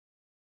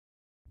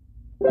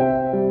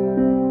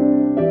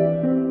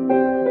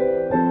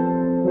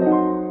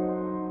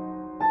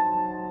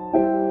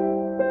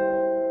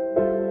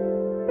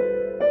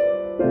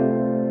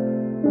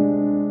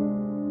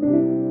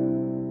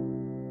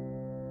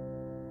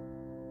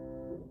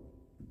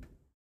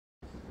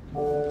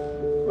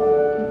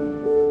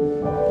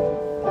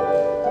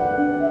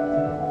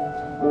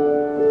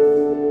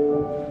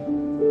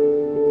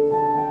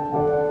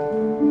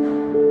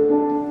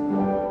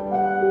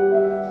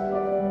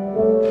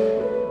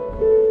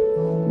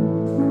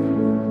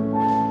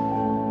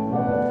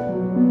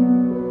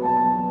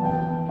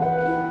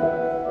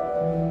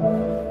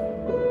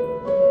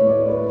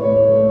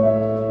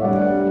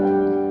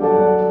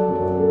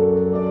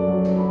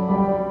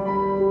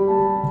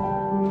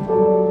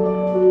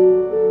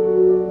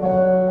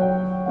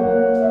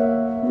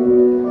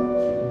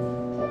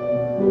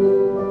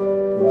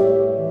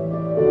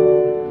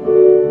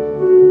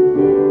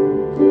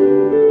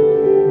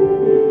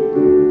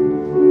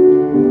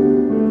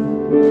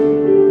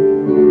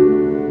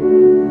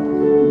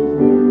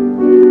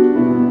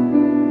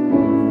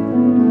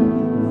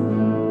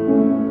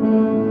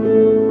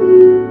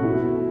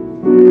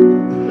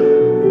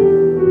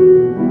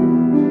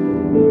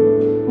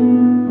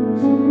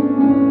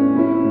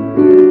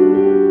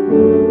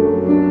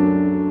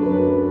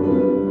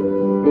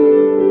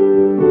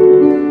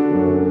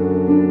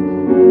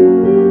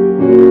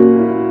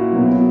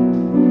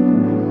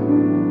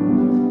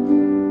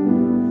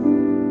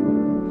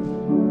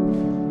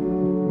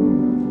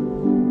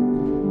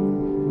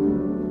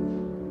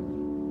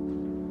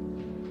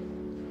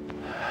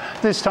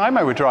This time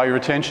I would draw your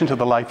attention to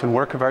the life and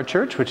work of our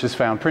church, which is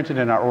found printed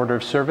in our order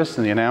of service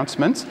and the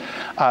announcements.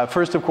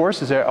 First, of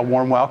course, is a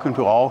warm welcome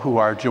to all who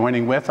are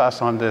joining with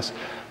us on this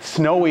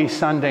snowy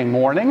Sunday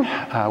morning,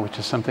 which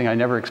is something I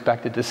never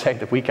expected to say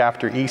the week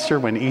after Easter,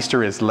 when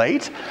Easter is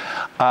late.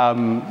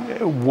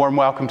 Warm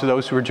welcome to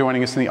those who are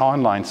joining us in the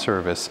online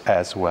service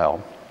as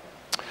well.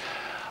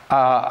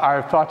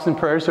 Our thoughts and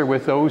prayers are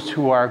with those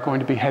who are going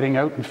to be heading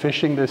out and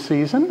fishing this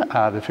season.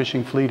 The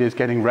fishing fleet is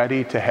getting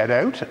ready to head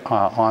out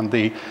on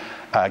the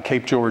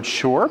Cape George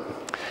shore.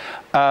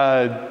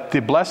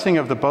 The blessing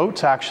of the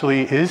boats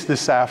actually is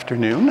this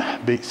afternoon,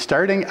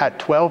 starting at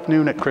 12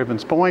 noon at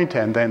Cribbins Point,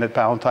 and then at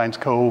Valentine's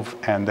Cove,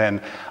 and then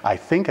I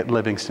think at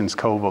Livingston's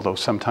Cove, although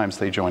sometimes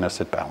they join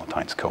us at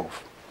Valentine's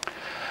Cove.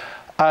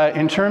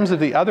 In terms of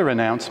the other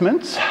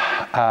announcements,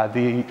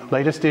 the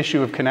latest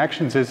issue of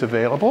Connections is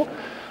available.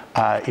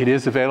 It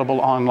is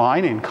available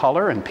online in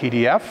color and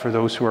PDF for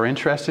those who are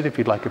interested. If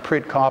you'd like a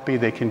print copy,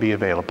 they can be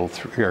available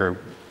through,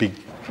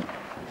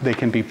 they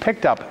can be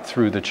picked up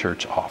through the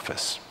church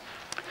office.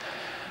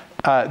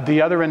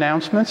 The other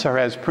announcements are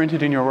as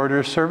printed in your order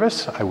of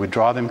service. I would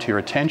draw them to your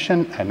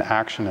attention and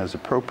action as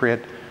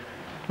appropriate.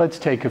 Let's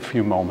take a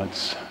few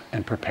moments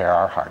and prepare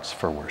our hearts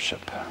for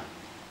worship.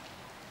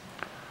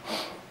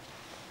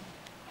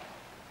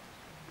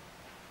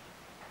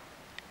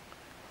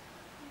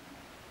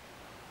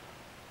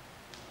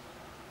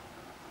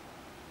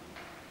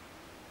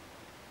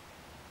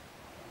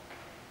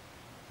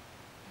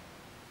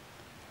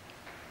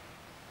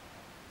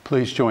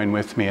 Please join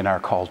with me in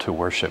our call to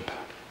worship.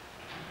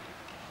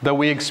 Though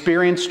we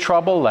experience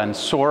trouble and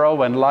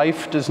sorrow, and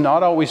life does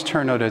not always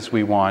turn out as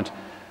we want,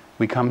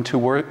 we come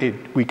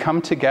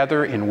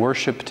together in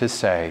worship to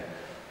say,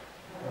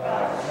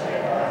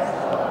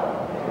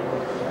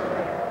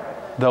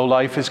 though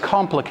life is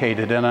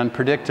complicated and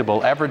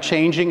unpredictable,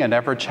 ever-changing and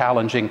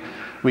ever-challenging,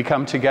 we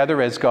come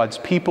together as God's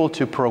people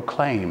to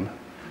proclaim,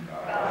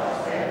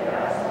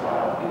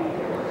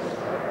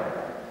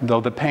 though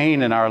the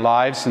pain in our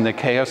lives and the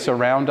chaos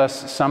around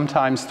us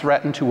sometimes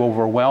threaten to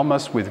overwhelm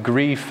us with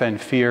grief and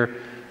fear,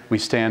 we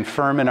stand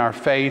firm in our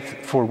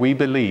faith, for we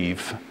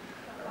believe.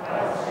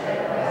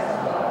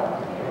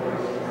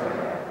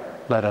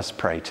 Let us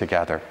pray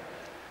together.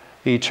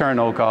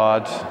 Eternal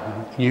God,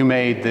 you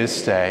made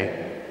this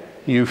day.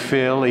 You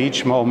fill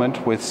each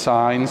moment with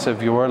signs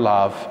of your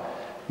love.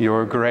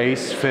 Your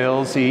grace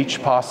fills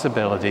each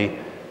possibility,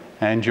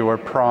 and your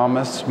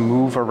promise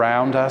move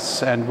around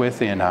us and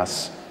within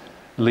us,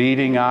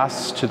 leading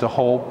us to the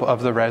hope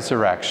of the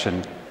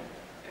resurrection.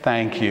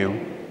 Thank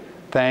you.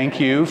 Thank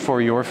you for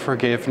your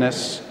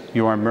forgiveness,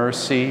 your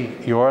mercy,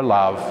 your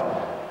love,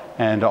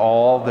 and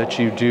all that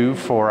you do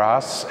for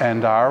us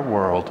and our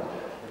world,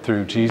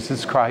 through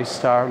Jesus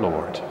Christ our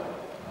Lord.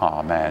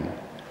 Amen.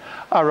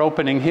 Our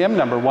opening hymn,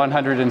 number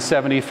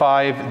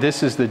 175,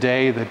 This is the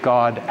Day That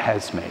God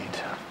Has Made.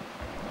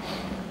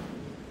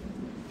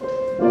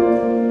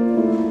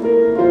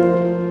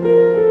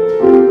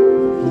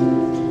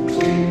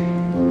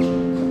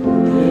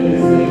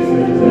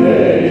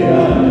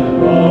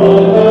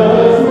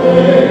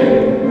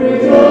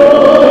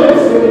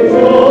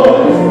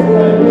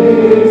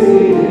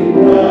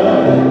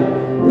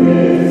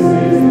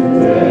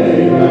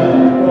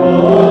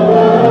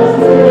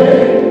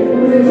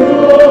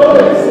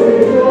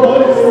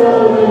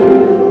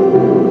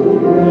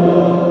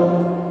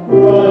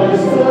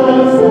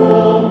 Christ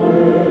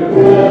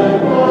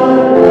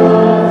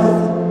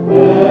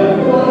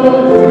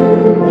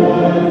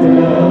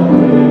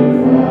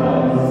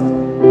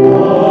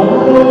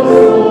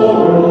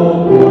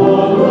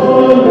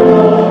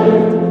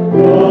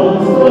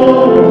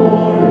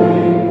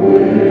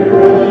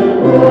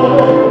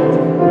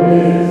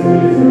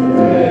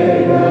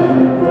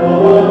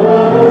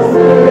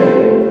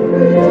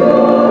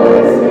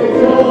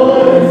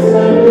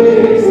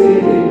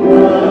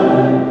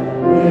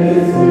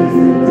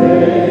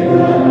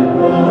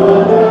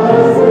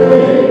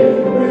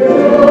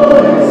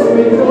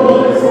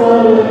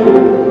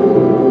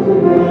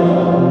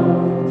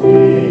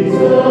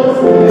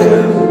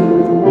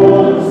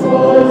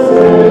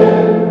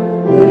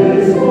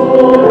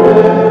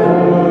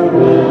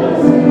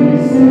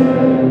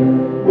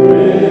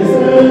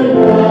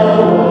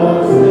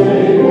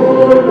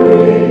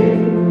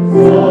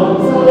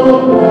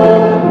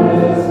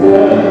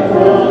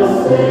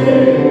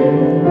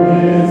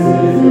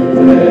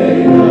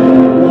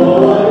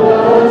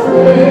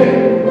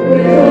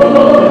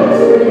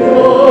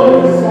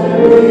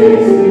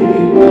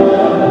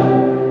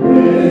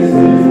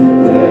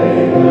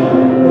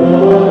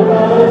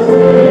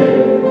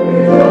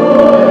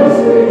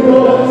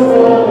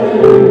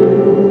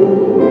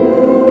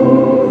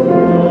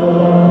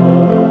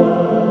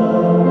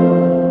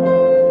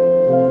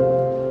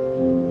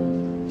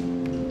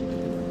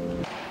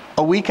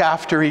week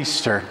after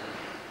Easter.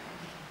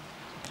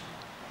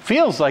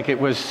 Feels like it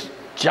was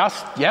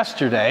just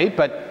yesterday,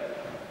 but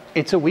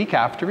it's a week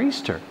after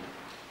Easter.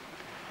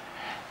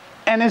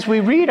 And as we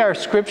read our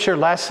scripture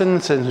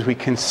lessons and as we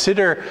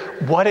consider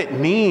what it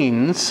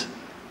means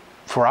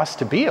for us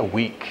to be a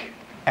week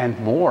and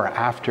more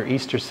after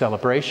Easter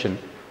celebration,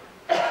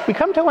 we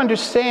come to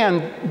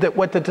understand that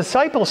what the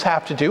disciples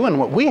have to do and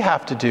what we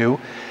have to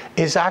do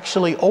is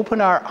actually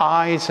open our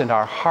eyes and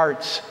our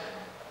hearts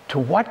to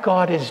what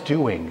God is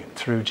doing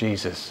through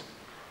Jesus.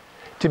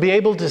 To be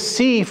able to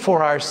see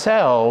for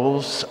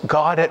ourselves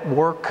God at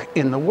work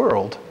in the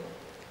world.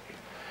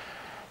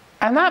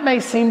 And that may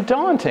seem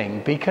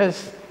daunting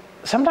because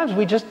sometimes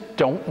we just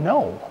don't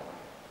know.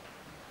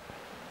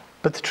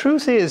 But the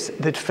truth is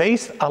that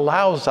faith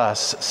allows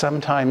us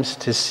sometimes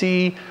to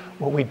see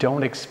what we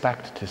don't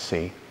expect to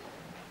see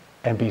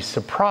and be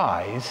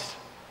surprised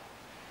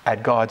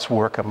at God's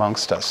work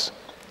amongst us.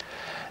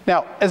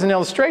 Now, as an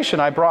illustration,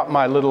 I brought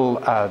my little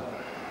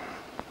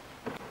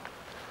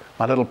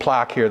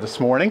plaque here this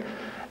morning,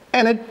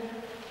 and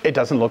it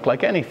doesn't look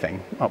like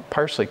anything. Well,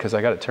 partially because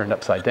I got it turned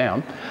upside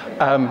down.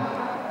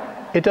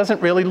 It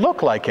doesn't really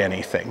look like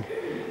anything.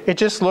 It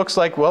just looks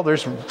like, well,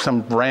 there's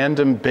some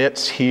random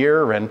bits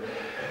here, and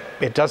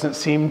it doesn't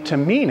seem to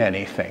mean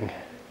anything.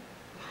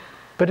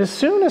 But as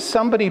soon as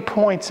somebody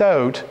points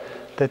out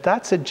that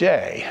that's a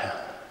J,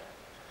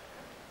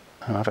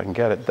 I don't know if I can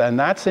get it, then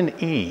that's an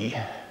E.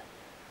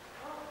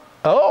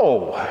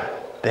 Oh,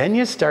 then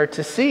you start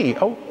to see,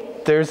 oh,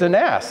 there's an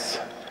S,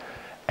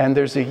 and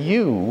there's a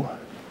U,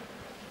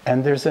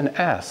 and there's an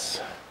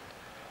S.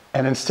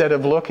 And instead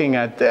of looking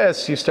at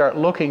this, you start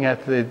looking at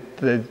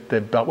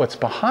what's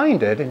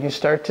behind it, and you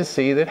start to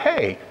see that,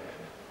 hey,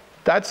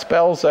 that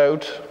spells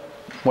out,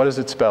 what does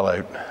it spell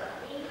out?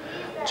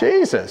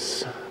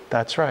 Jesus.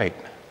 That's right.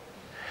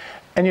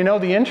 And you know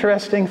the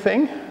interesting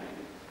thing?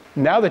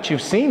 Now that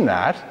you've seen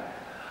that,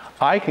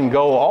 I can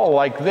go all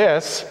like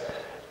this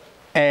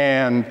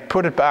and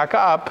put it back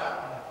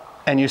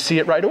up, and you see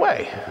it right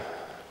away.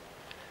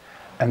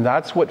 And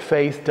that's what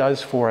faith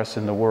does for us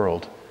in the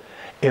world.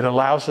 It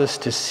allows us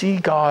to see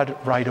God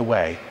right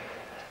away.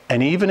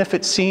 And even if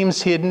it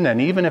seems hidden, and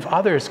even if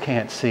others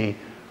can't see,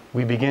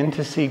 we begin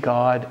to see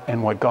God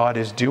and what God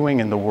is doing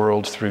in the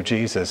world through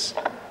Jesus.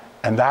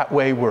 And that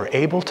way we're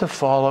able to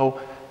follow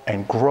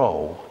and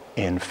grow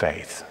in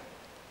faith.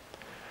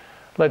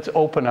 Let's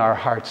open our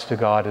hearts to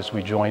God as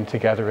we join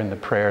together in the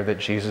prayer that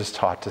Jesus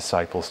taught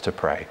disciples to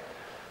pray.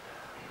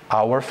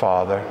 Our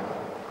Father,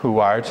 who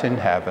art in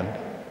heaven,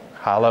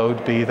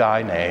 hallowed be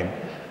thy name.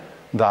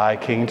 Thy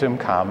kingdom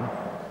come.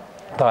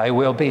 Thy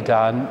will be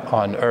done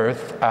on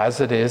earth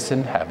as it is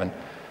in heaven.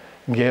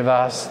 Give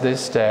us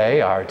this day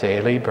our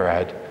daily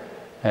bread,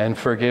 and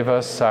forgive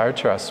us our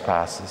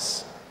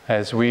trespasses,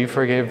 as we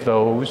forgive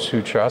those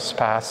who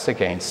trespass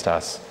against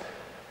us.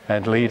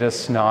 And lead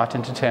us not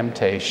into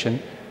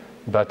temptation,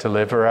 but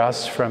deliver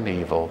us from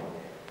evil.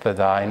 For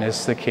thine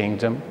is the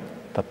kingdom,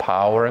 the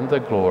power, and the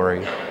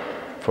glory,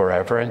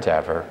 forever and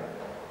ever.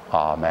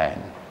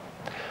 Amen.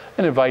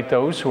 And invite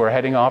those who are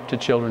heading off to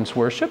children's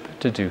worship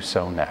to do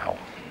so now.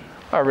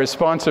 Our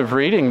responsive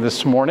reading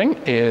this morning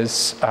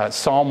is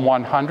Psalm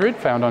 100,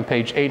 found on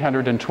page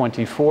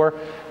 824,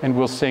 and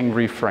we'll sing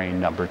refrain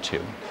number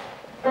 2.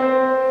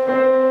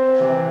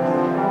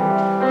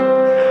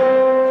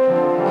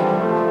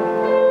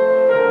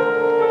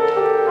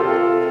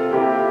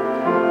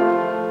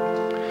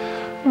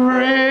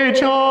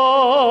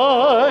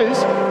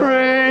 Rejoice,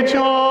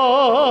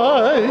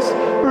 rejoice,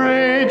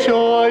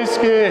 rejoice,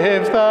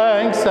 give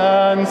thanks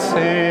and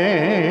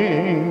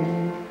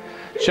sing.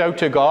 Shout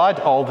to God,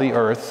 all the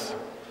earth.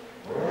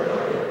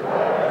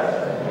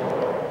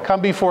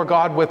 Come before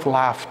God with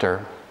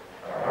laughter.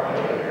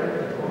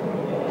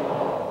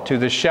 To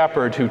the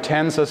shepherd who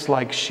tends us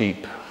like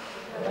sheep.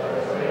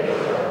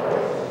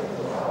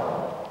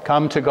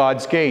 Come to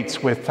God's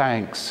gates with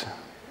thanks.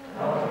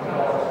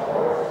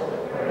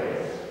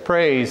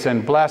 Praise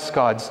and bless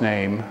God's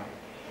name.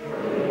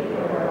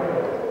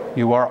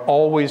 You are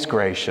always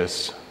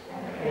gracious.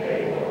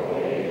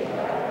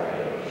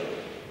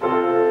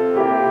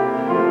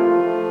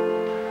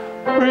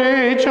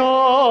 Rejoice,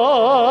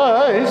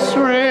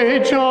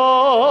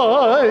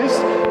 rejoice,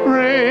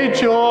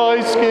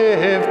 rejoice,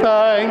 give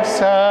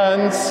thanks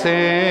and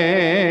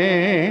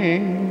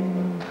sing.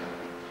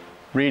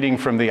 Reading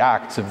from the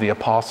Acts of the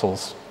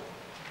Apostles.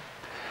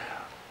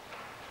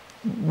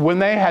 When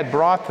they had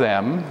brought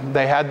them,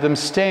 they had them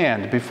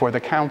stand before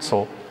the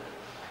council.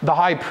 The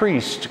high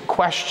priest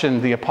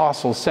questioned the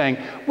apostles, saying,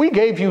 "We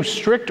gave you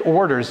strict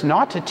orders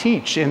not to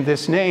teach in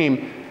this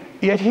name,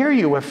 yet here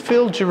you have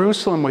filled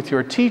Jerusalem with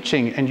your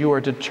teaching, and you are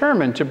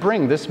determined to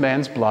bring this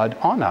man's blood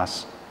on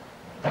us."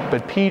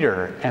 But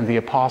Peter and the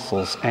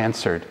apostles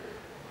answered,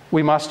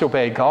 "We must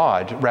obey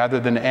God rather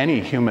than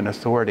any human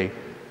authority.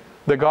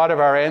 The God of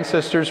our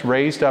ancestors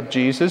raised up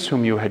Jesus,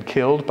 whom you had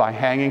killed by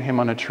hanging him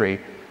on a tree.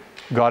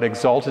 God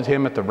exalted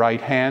him at the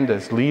right hand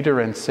as leader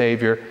and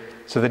savior,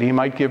 so that he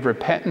might give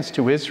repentance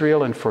to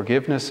Israel and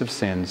forgiveness of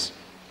sins.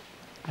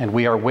 And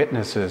we are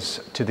witnesses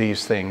to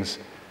these things.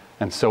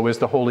 and so is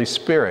the Holy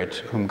Spirit,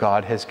 whom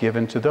God has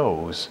given to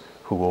those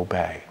who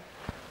obey.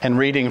 And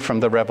reading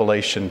from the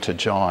Revelation to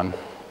John.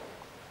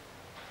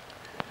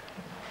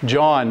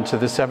 John, to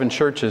the 7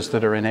 churches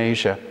that are in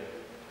Asia,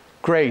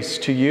 grace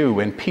to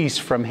you and peace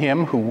from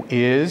him who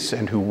is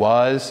and who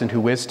was and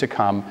who is to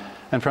come,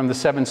 and from the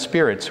 7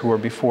 spirits who are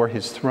before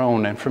his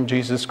throne, and from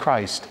Jesus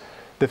Christ,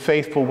 the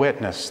faithful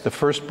witness, the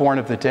firstborn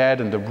of the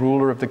dead and the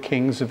ruler of the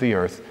kings of the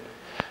earth.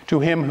 To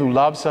him who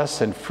loves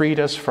us and freed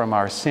us from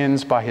our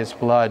sins by his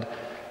blood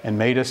and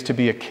made us to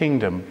be a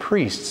kingdom,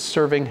 priests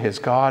serving his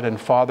God and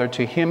Father,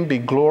 to him be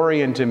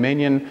glory and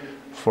dominion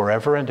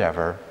forever and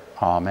ever.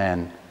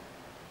 Amen.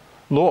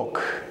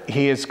 Look,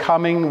 he is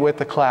coming with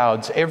the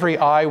clouds. Every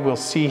eye will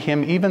see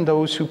him, even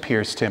those who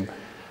pierced him.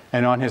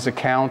 And on his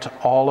account,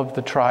 all of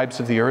the tribes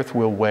of the earth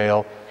will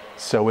wail.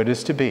 So it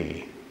is to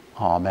be.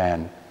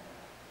 Amen.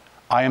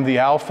 I am the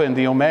Alpha and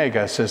the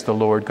Omega, says the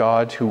Lord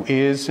God, who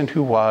is and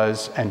who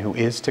was and who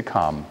is to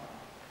come,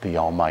 the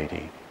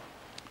Almighty.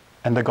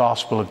 And the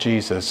Gospel of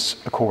Jesus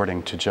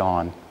according to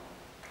John.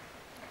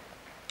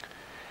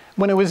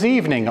 When it was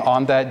evening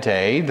on that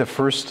day, the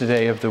first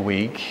day of the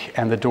week,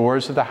 and the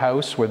doors of the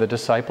house where the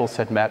disciples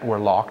had met were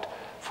locked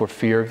for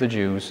fear of the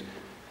Jews,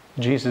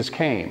 Jesus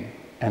came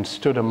and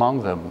stood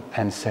among them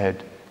and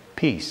said,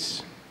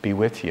 "Peace be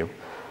with you."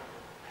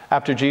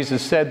 After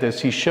Jesus said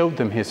this, he showed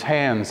them his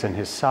hands and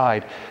his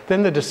side.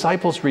 Then the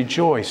disciples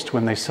rejoiced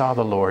when they saw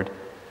the Lord.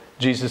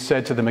 Jesus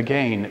said to them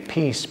again,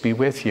 "Peace be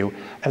with you.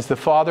 As the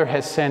Father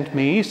has sent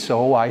me,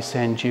 so I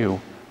send you."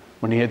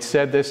 When he had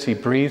said this, he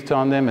breathed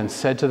on them and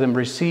said to them,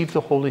 "Receive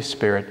the Holy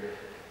Spirit.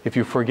 If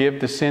you forgive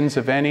the sins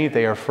of any,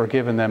 they are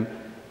forgiven them.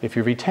 If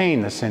you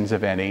retain the sins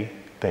of any,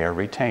 they are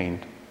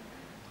retained."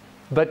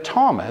 But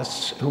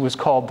Thomas, who was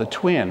called the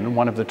twin,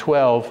 one of the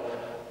 12,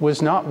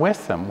 was not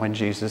with them when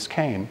Jesus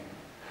came.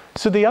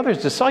 So the other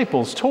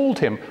disciples told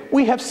him,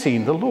 "We have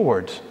seen the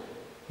Lord."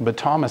 But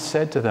Thomas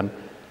said to them,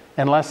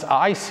 "Unless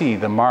I see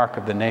the mark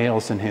of the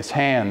nails in his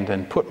hand,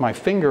 and put my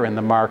finger in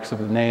the marks of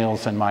the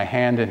nails and my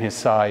hand in his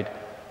side,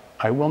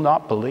 I will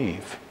not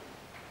believe."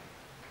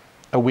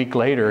 A week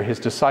later, his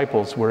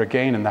disciples were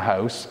again in the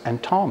house,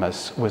 and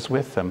Thomas was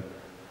with them.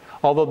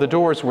 Although the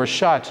doors were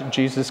shut,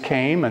 Jesus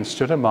came and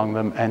stood among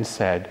them and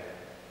said,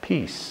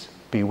 "Peace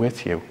be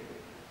with you."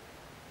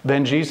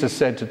 Then Jesus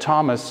said to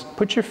Thomas,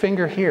 "Put your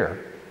finger here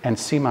and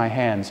see my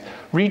hands.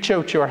 Reach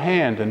out your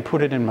hand and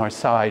put it in my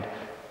side.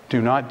 Do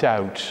not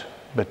doubt,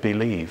 but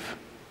believe."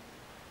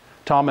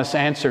 Thomas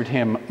answered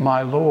him,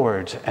 "My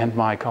Lord and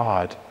my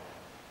God."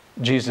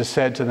 Jesus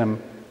said to them,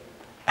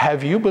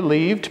 "Have you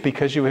believed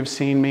because you have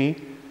seen me?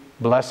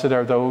 Blessed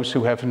are those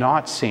who have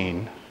not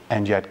seen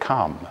and yet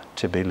come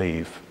to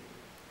believe."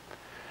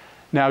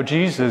 Now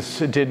Jesus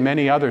did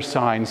many other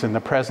signs in the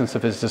presence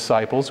of his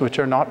disciples, which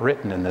are not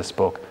written in this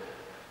book.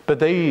 But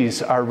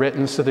these are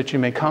written so that you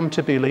may come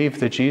to believe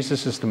that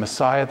Jesus is the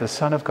Messiah, the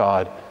Son of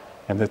God,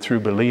 and that through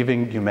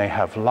believing you may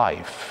have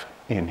life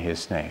in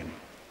his name.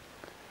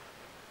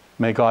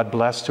 May God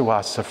bless to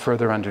us a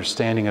further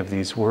understanding of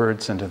these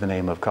words, and to the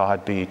name of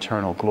God be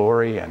eternal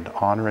glory and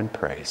honor and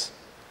praise.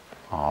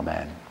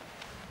 Amen.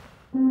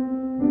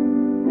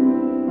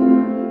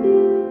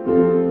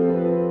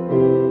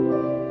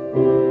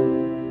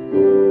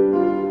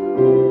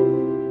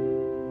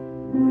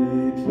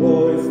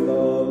 Rejoice,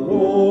 the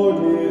Lord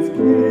is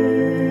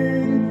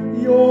King,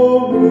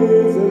 your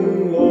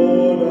risen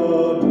Lord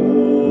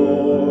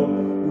adore.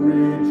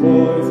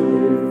 Rejoice,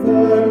 give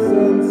thanks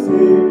and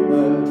sing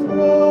and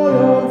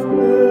triumph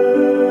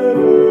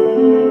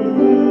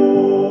evermore.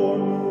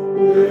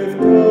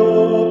 Lift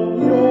up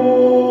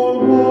your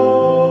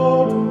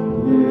heart,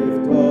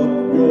 lift up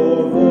your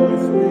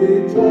voice,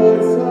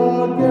 rejoice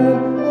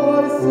again,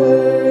 I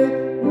say,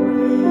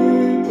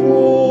 rejoice.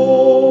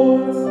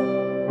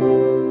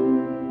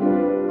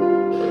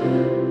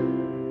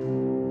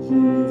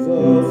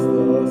 Jesus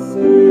the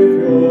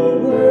Savior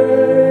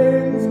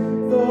reigns,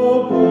 the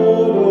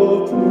God of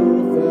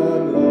truth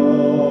and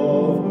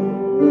love.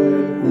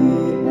 When he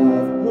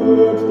hath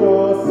purged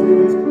our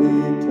sins, he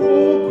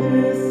took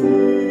his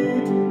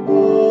seat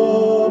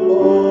above.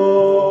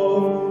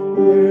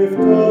 Lift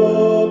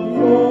up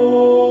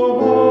your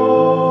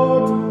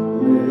heart,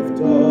 lift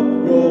up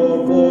your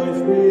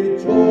voice,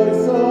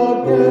 rejoice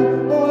again,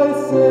 I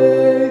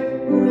say,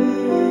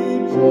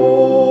 rejoice.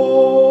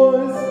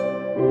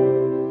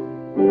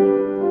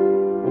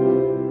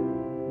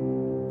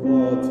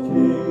 God's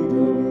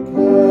kingdom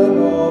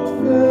cannot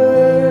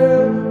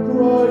fail,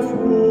 Christ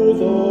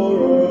rules o'er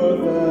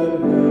earth and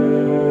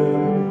heaven.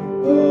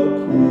 The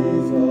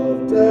keys of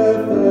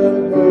death and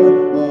hell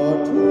are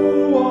to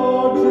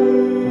our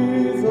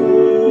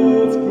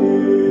Jesus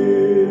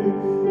King.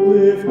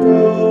 Lift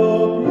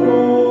up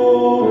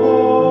your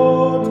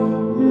heart,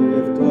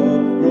 lift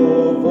up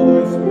your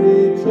voice,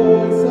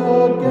 rejoice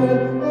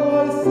again,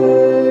 I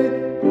say,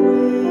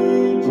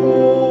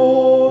 rejoice.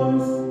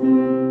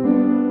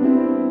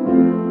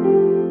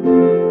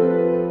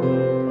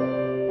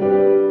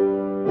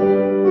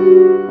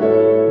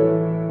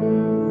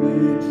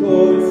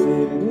 Rejoice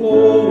in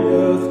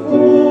glorious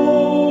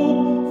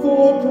hope,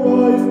 for Christ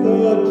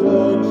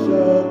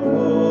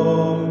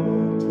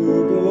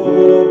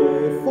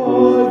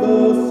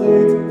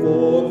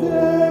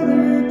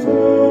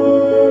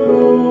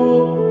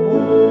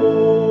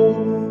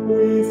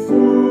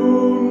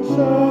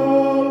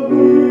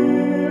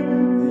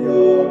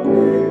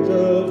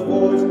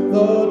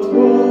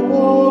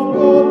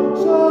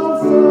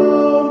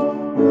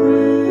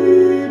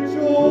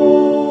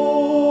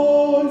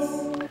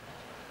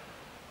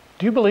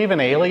believe in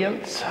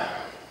aliens?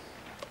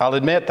 I'll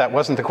admit that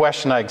wasn't the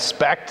question I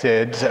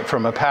expected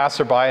from a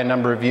passerby a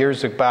number of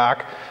years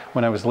back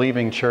when I was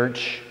leaving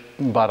church,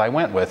 but I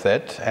went with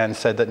it and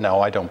said that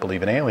no, I don't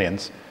believe in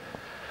aliens.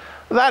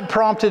 That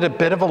prompted a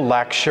bit of a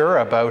lecture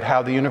about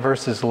how the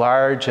universe is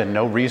large and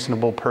no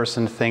reasonable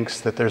person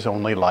thinks that there's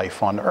only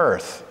life on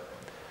Earth.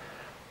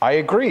 I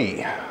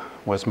agree,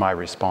 was my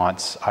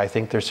response. I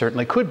think there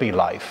certainly could be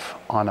life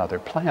on other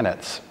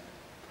planets.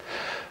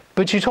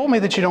 But you told me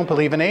that you don't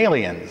believe in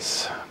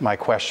aliens, my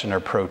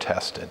questioner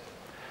protested.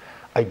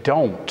 I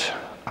don't,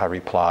 I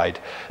replied,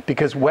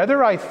 because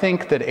whether I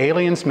think that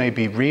aliens may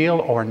be real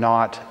or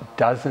not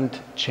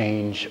doesn't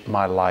change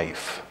my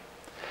life.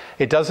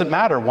 It doesn't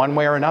matter one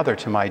way or another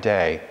to my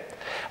day.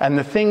 And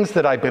the things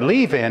that I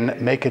believe in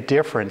make a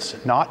difference,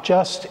 not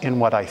just in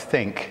what I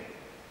think,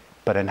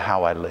 but in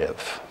how I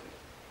live.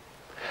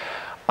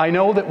 I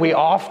know that we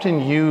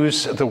often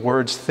use the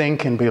words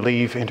think and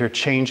believe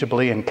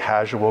interchangeably in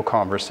casual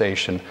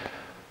conversation,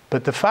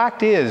 but the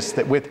fact is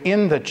that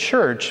within the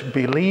church,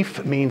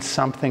 belief means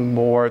something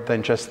more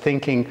than just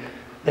thinking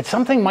that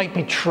something might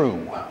be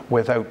true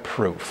without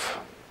proof.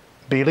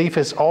 Belief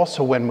is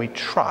also when we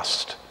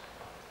trust,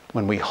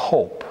 when we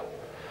hope,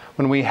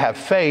 when we have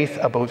faith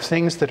about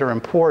things that are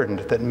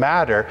important, that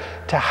matter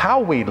to how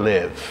we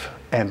live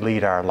and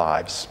lead our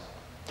lives.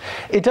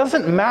 It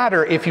doesn't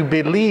matter if you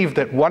believe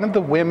that one of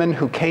the women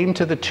who came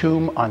to the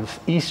tomb on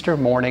Easter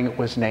morning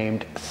was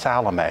named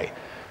Salome.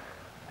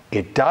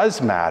 It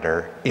does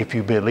matter if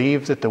you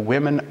believe that the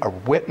women are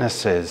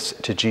witnesses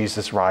to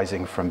Jesus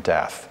rising from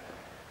death.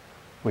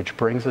 Which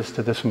brings us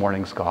to this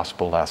morning's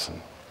gospel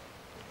lesson.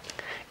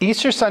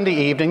 Easter Sunday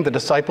evening, the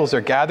disciples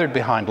are gathered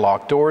behind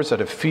locked doors out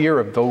of fear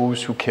of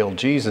those who killed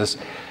Jesus,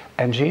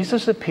 and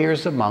Jesus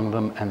appears among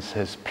them and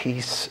says,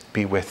 "Peace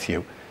be with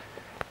you."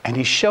 And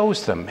he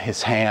shows them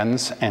his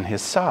hands and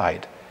his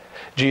side.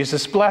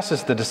 Jesus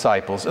blesses the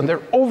disciples, and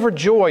they're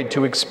overjoyed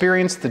to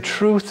experience the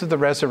truth of the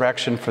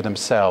resurrection for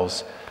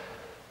themselves.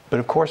 But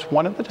of course,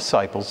 one of the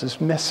disciples is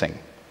missing.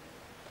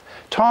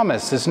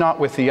 Thomas is not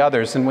with the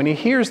others, and when he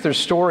hears their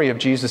story of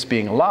Jesus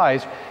being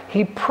alive,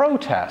 he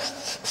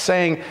protests,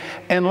 saying,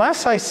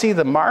 "Unless I see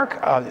the mark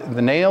of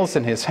the nails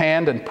in his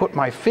hand and put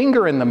my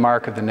finger in the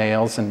mark of the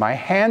nails and my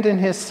hand in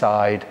his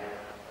side,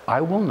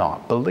 I will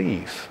not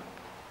believe."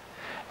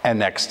 And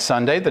next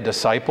Sunday, the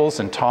disciples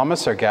and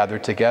Thomas are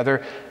gathered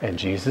together, and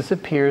Jesus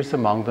appears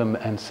among them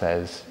and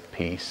says,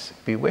 "Peace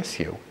be with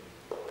you."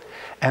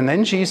 And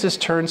then Jesus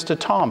turns to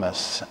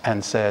Thomas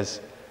and says,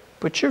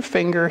 "Put your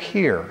finger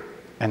here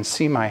and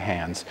see my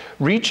hands.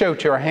 Reach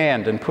out your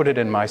hand and put it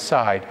in my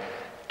side.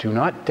 Do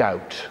not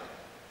doubt,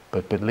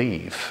 but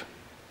believe."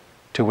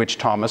 To which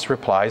Thomas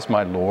replies,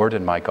 "My Lord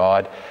and my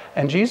God."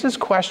 And Jesus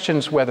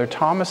questions whether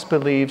Thomas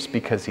believes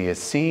because he has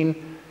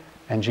seen,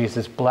 and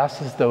Jesus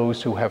blesses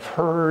those who have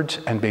heard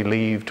and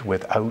believed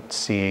without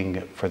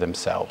seeing for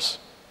themselves.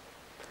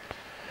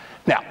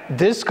 Now,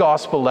 this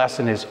gospel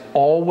lesson is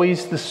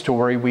always the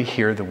story we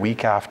hear the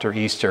week after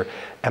Easter,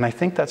 and I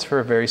think that's for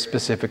a very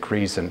specific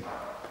reason.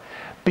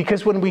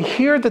 Because when we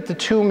hear that the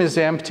tomb is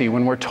empty,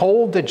 when we're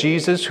told that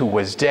Jesus, who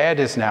was dead,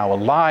 is now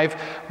alive,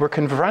 we're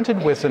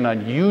confronted with an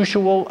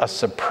unusual, a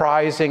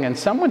surprising, and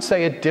some would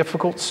say a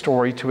difficult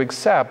story to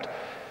accept,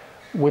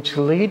 which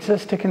leads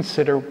us to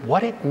consider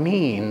what it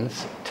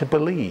means to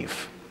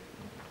believe.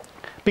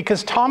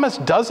 Because Thomas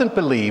doesn't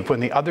believe when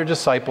the other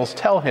disciples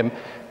tell him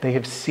they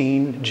have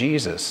seen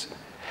Jesus.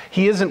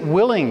 He isn't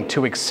willing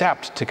to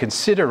accept, to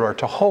consider, or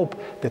to hope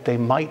that they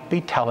might be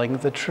telling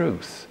the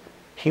truth.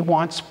 He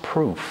wants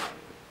proof.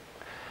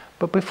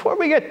 But before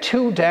we get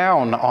too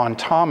down on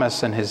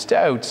Thomas and his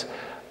doubts,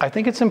 I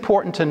think it's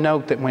important to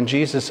note that when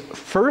Jesus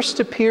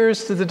first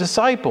appears to the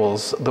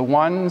disciples, the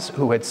ones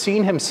who had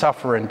seen him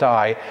suffer and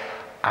die,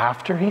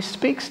 after he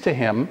speaks to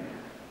him,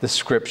 the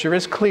scripture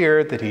is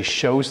clear that he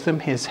shows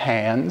them his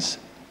hands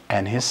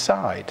and his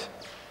side.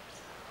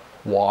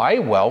 Why?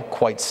 Well,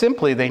 quite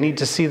simply, they need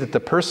to see that the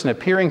person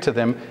appearing to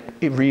them,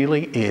 it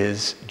really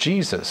is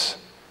Jesus,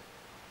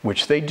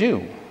 which they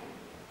do,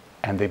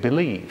 and they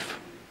believe.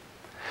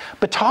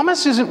 But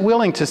Thomas isn't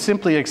willing to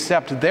simply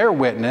accept their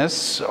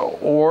witness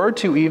or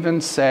to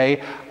even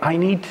say, "I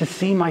need to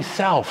see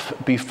myself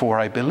before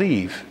I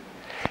believe."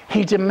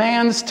 He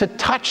demands to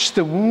touch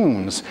the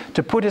wounds,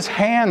 to put his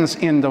hands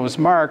in those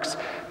marks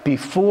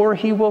before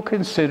he will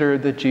consider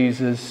that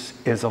Jesus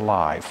is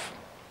alive.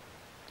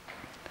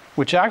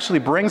 Which actually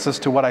brings us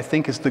to what I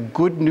think is the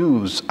good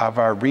news of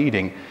our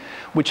reading,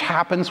 which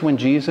happens when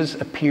Jesus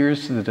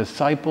appears to the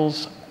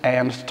disciples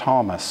and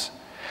Thomas.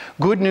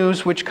 Good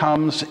news which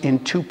comes in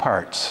two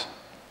parts.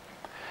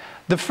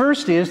 The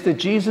first is that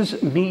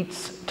Jesus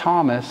meets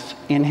Thomas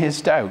in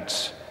his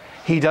doubts.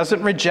 He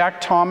doesn't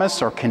reject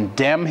Thomas or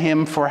condemn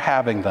him for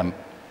having them.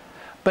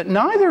 But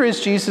neither is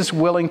Jesus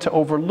willing to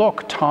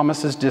overlook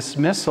Thomas's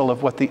dismissal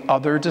of what the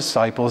other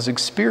disciples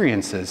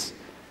experiences.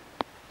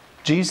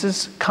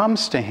 Jesus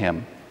comes to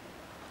him,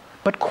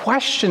 but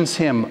questions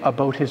him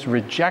about his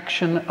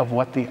rejection of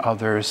what the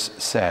others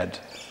said.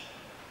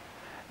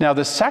 Now,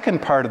 the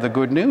second part of the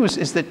good news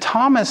is that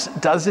Thomas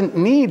doesn't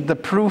need the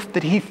proof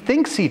that he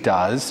thinks he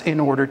does in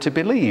order to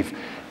believe.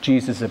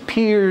 Jesus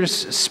appears,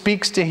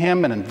 speaks to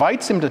him, and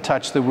invites him to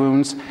touch the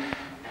wounds,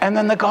 and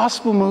then the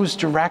gospel moves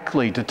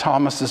directly to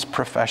Thomas's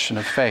profession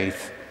of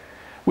faith,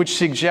 which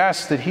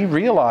suggests that he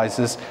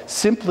realizes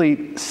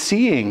simply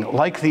seeing,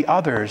 like the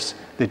others,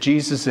 that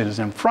Jesus is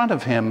in front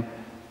of him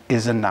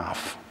is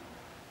enough.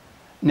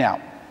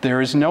 Now, there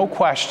is no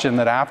question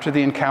that after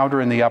the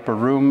encounter in the upper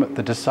room,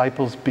 the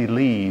disciples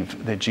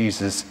believe that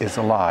Jesus is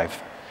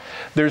alive.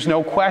 There's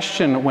no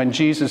question when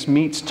Jesus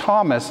meets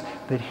Thomas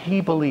that he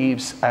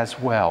believes as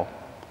well.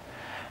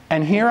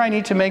 And here I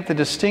need to make the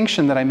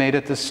distinction that I made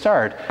at the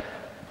start.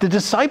 The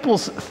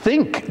disciples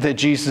think that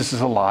Jesus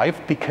is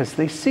alive because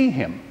they see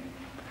him,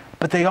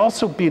 but they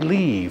also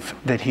believe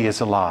that he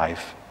is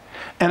alive.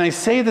 And I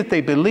say that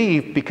they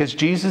believe because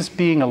Jesus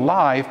being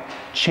alive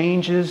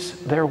changes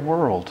their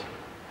world.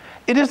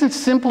 It isn't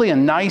simply a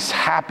nice,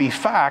 happy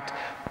fact,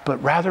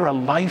 but rather a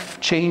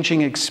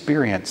life-changing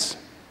experience.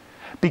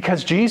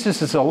 Because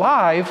Jesus is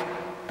alive,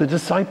 the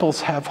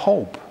disciples have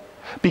hope.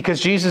 Because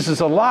Jesus is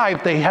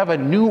alive, they have a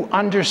new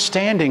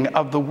understanding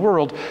of the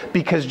world.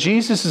 Because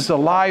Jesus is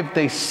alive,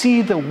 they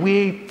see the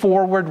way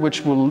forward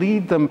which will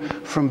lead them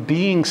from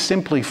being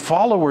simply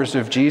followers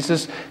of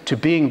Jesus to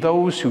being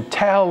those who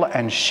tell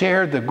and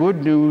share the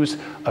good news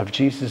of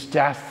Jesus'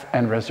 death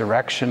and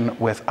resurrection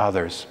with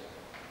others.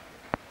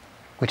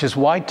 Which is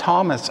why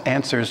Thomas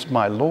answers,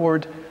 "My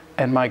Lord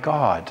and my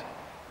God,"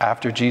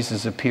 after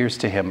Jesus appears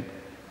to him.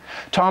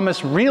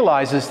 Thomas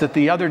realizes that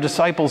the other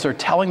disciples are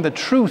telling the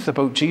truth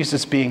about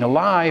Jesus being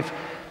alive,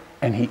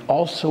 and he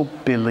also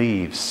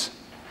believes.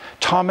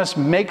 Thomas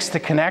makes the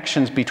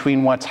connections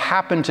between what's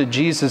happened to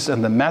Jesus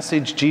and the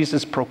message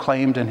Jesus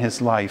proclaimed in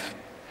his life.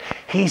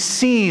 He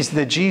sees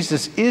that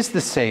Jesus is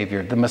the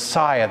Savior, the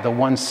Messiah, the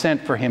one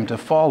sent for him to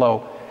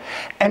follow.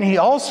 And he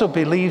also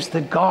believes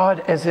that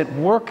God is at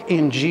work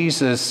in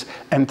Jesus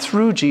and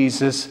through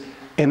Jesus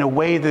in a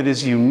way that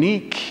is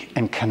unique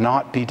and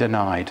cannot be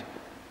denied.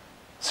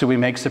 So he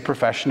makes a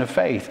profession of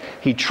faith.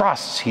 He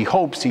trusts, he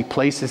hopes, he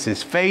places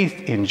his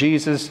faith in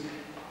Jesus.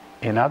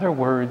 In other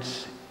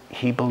words,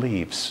 he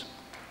believes.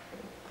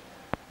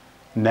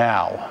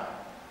 Now,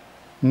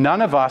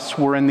 none of us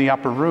were in the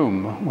upper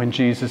room when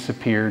Jesus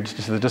appeared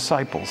to the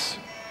disciples.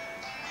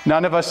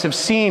 None of us have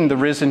seen the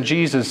risen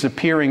Jesus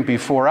appearing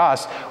before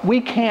us. We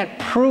can't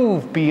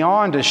prove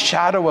beyond a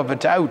shadow of a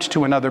doubt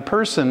to another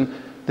person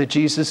that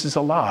Jesus is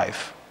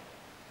alive.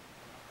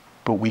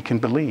 But we can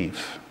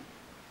believe.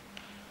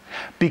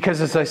 Because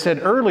as I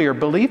said earlier,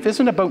 belief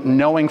isn't about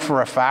knowing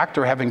for a fact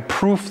or having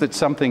proof that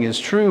something is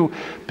true.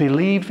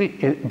 Belief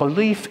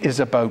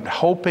is about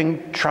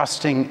hoping,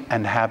 trusting,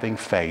 and having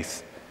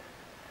faith.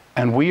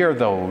 And we are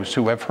those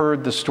who have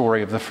heard the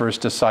story of the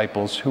first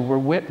disciples who were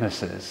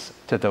witnesses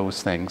to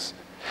those things.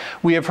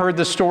 We have heard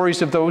the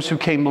stories of those who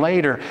came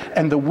later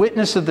and the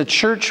witness of the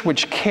church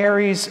which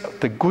carries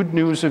the good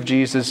news of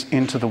Jesus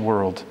into the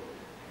world.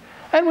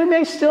 And we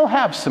may still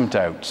have some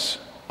doubts,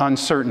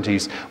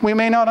 uncertainties. We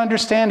may not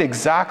understand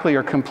exactly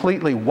or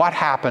completely what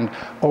happened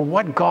or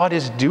what God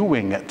is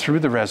doing through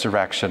the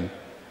resurrection.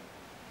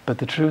 But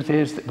the truth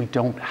is that we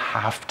don't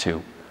have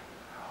to.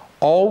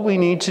 All we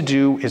need to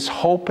do is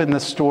hope in the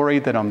story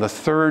that on the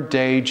third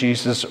day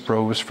Jesus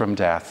rose from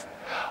death.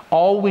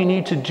 All we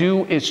need to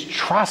do is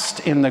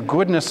trust in the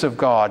goodness of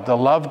God, the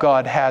love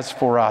God has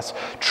for us.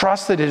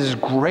 Trust that it is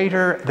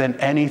greater than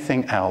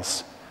anything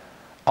else.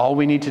 All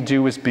we need to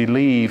do is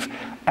believe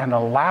and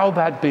allow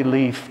that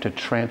belief to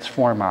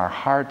transform our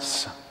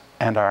hearts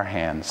and our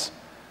hands.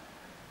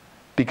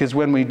 Because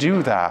when we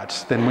do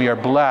that, then we are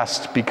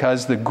blessed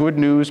because the good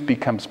news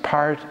becomes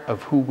part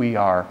of who we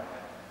are.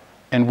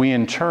 And we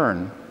in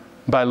turn,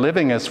 by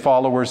living as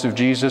followers of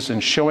Jesus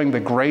and showing the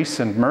grace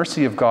and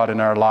mercy of God in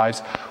our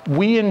lives,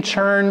 we in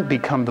turn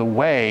become the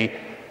way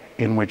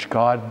in which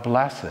God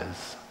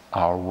blesses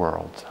our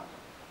world.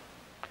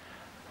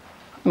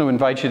 I'm going to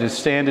invite you to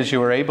stand as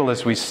you are able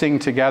as we sing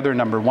together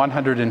number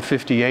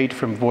 158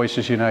 from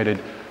Voices United,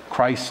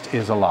 "Christ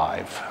is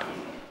Alive."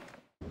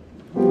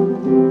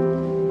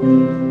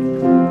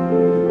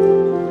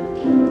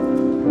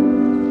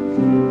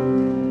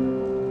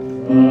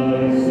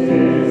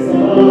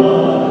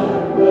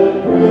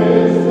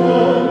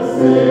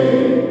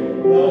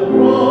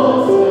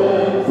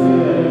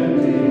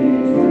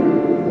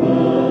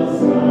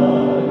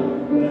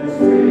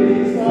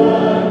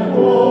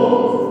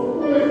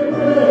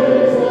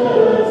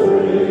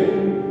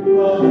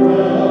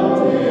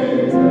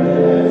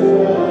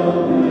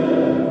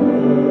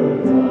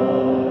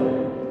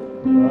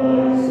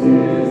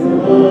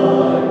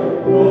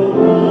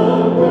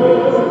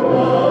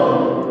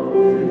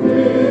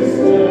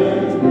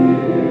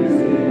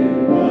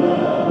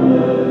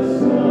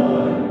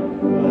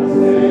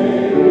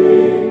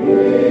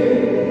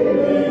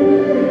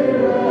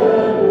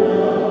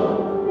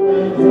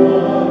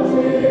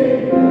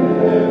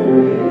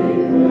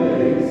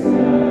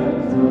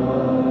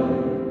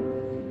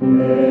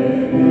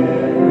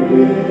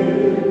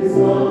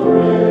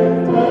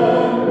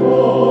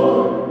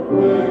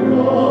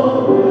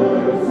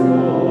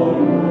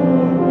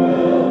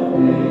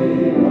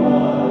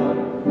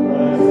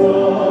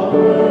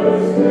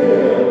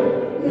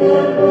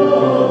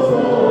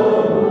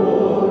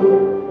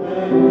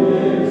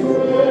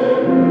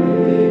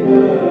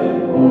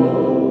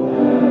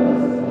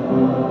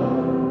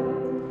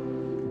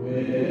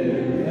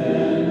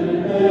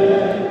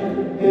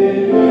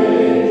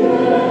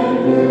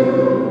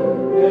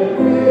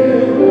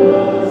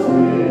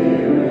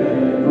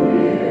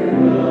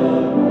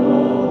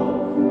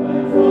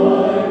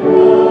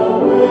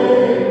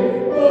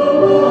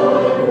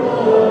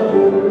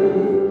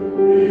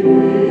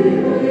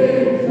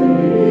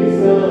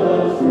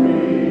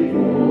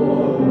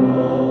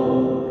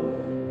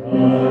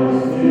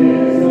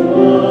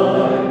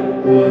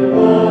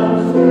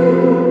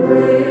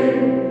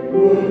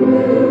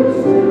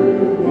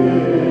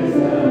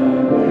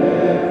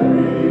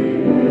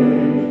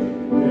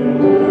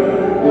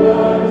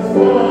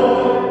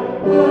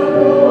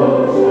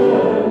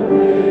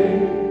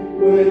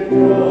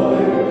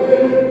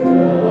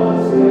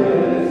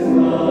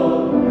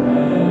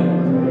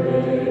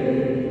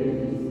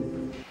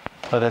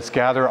 Let us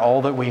gather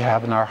all that we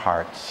have in our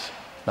hearts.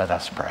 Let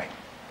us pray.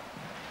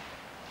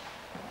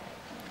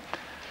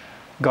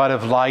 God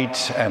of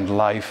light and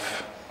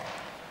life,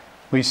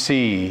 we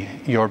see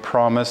your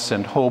promise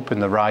and hope in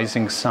the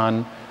rising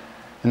sun,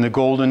 in the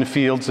golden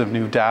fields of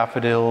new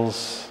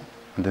daffodils,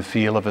 and the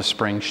feel of a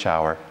spring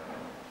shower.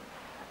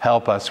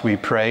 Help us, we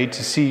pray,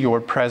 to see your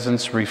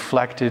presence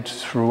reflected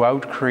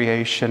throughout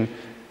creation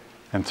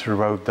and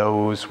throughout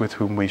those with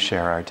whom we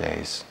share our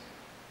days.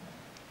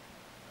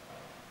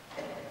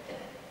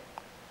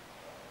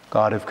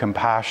 God of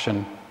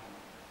compassion,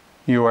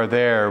 you are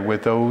there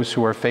with those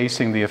who are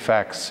facing the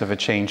effects of a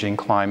changing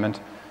climate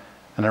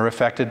and are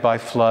affected by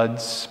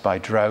floods, by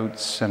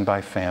droughts, and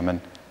by famine.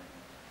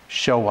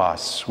 Show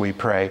us, we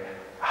pray,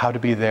 how to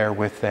be there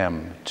with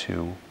them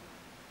too.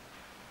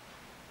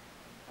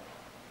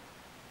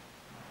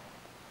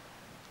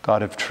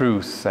 God of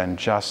truth and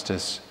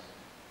justice,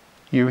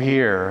 you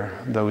hear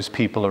those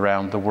people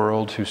around the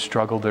world who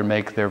struggle to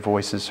make their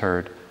voices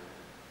heard.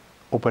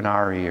 Open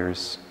our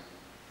ears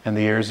and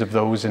the ears of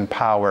those in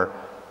power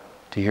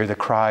to hear the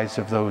cries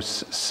of those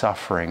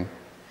suffering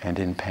and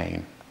in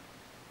pain.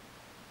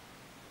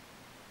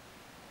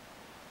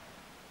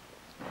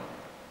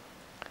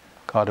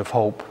 God of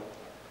hope,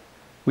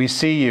 we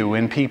see you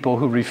in people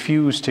who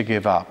refuse to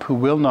give up, who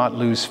will not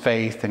lose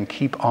faith and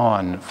keep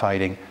on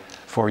fighting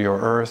for your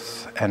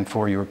earth and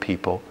for your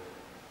people.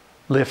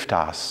 Lift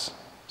us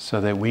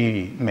so that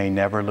we may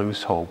never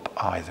lose hope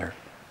either.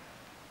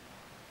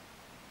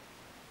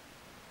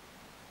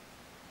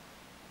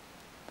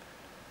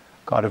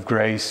 God of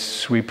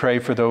grace, we pray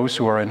for those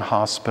who are in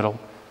hospital,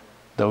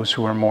 those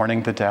who are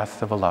mourning the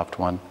death of a loved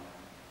one.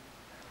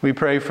 We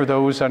pray for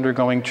those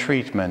undergoing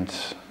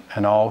treatment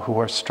and all who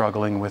are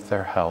struggling with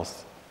their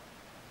health.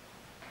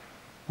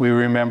 We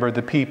remember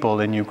the people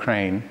in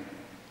Ukraine,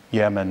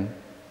 Yemen,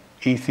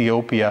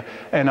 Ethiopia,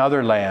 and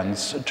other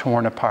lands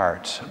torn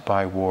apart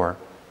by war.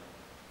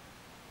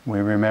 We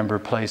remember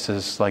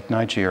places like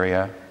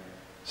Nigeria,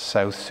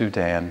 South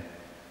Sudan,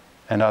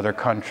 and other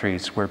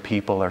countries where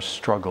people are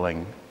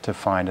struggling to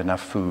find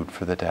enough food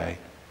for the day.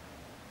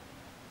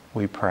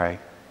 We pray.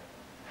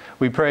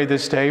 We pray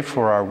this day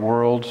for our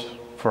world,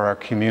 for our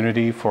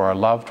community, for our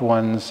loved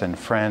ones and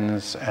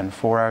friends, and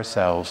for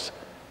ourselves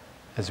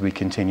as we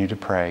continue to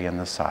pray in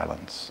the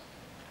silence.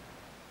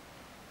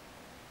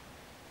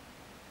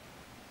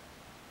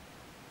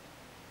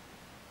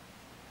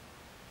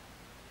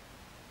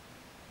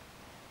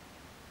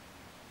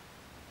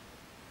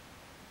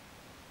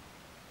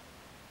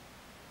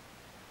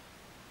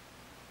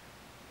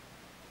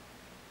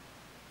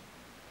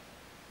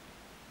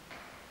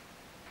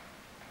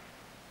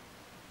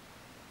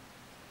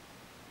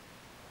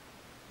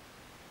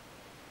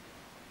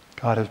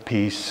 God of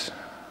peace,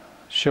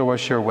 show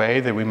us your way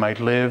that we might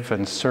live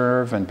and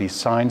serve and be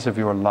signs of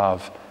your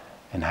love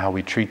in how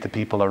we treat the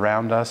people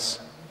around us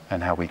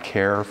and how we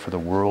care for the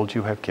world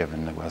you have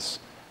given to us.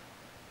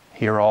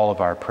 Hear all of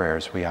our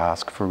prayers, we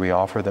ask, for we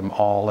offer them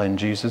all in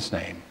Jesus'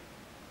 name.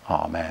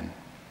 Amen.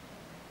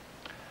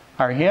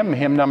 Our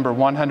hymn number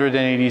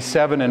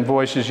 187 in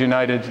Voices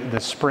United, The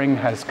Spring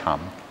Has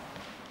Come.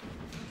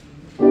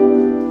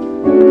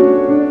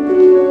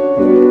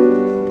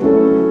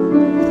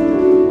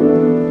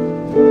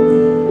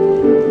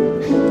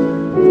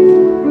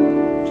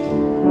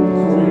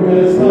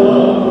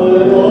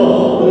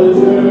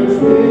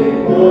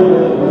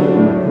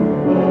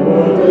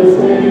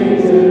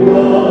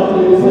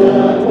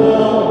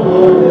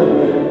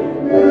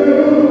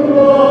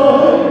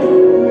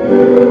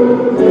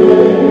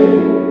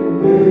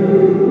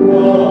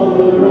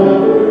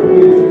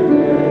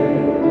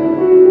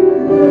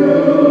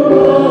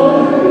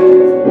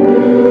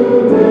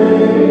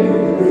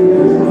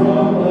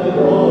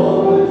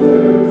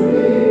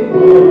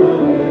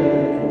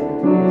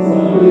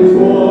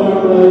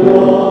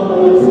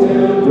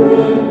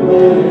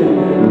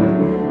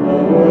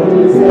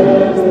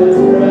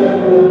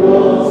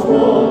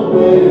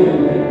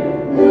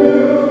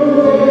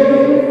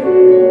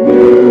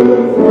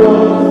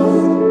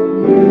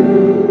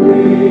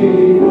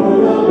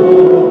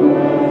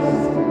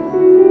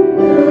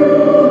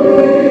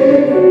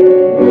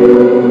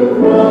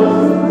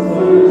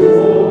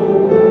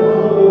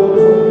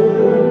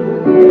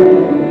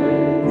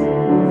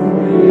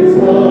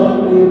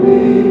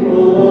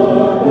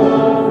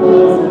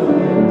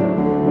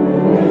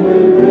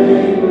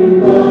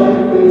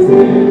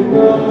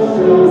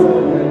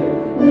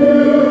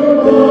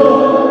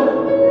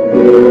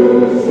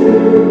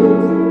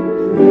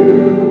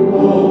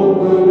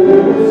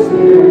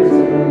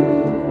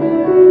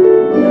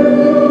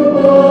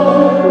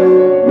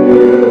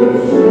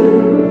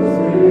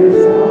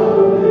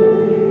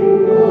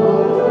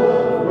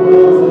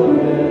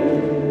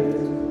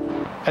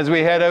 As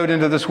we head out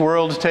into this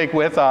world, take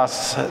with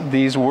us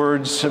these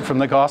words from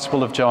the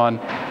Gospel of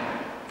John.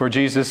 For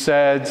Jesus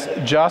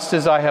said, "Just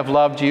as I have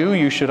loved you,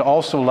 you should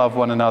also love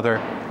one another.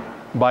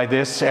 By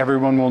this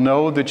everyone will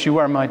know that you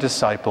are my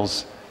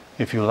disciples,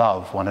 if you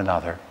love one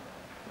another."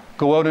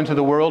 Go out into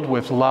the world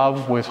with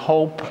love, with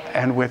hope,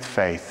 and with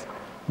faith.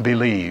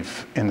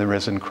 believe in the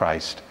risen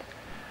Christ.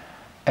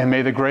 And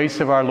may the grace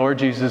of our Lord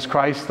Jesus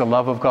Christ, the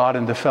love of God,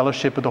 and the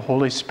fellowship of the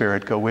Holy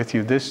Spirit go with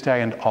you this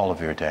day and all of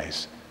your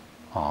days.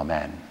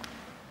 Amen.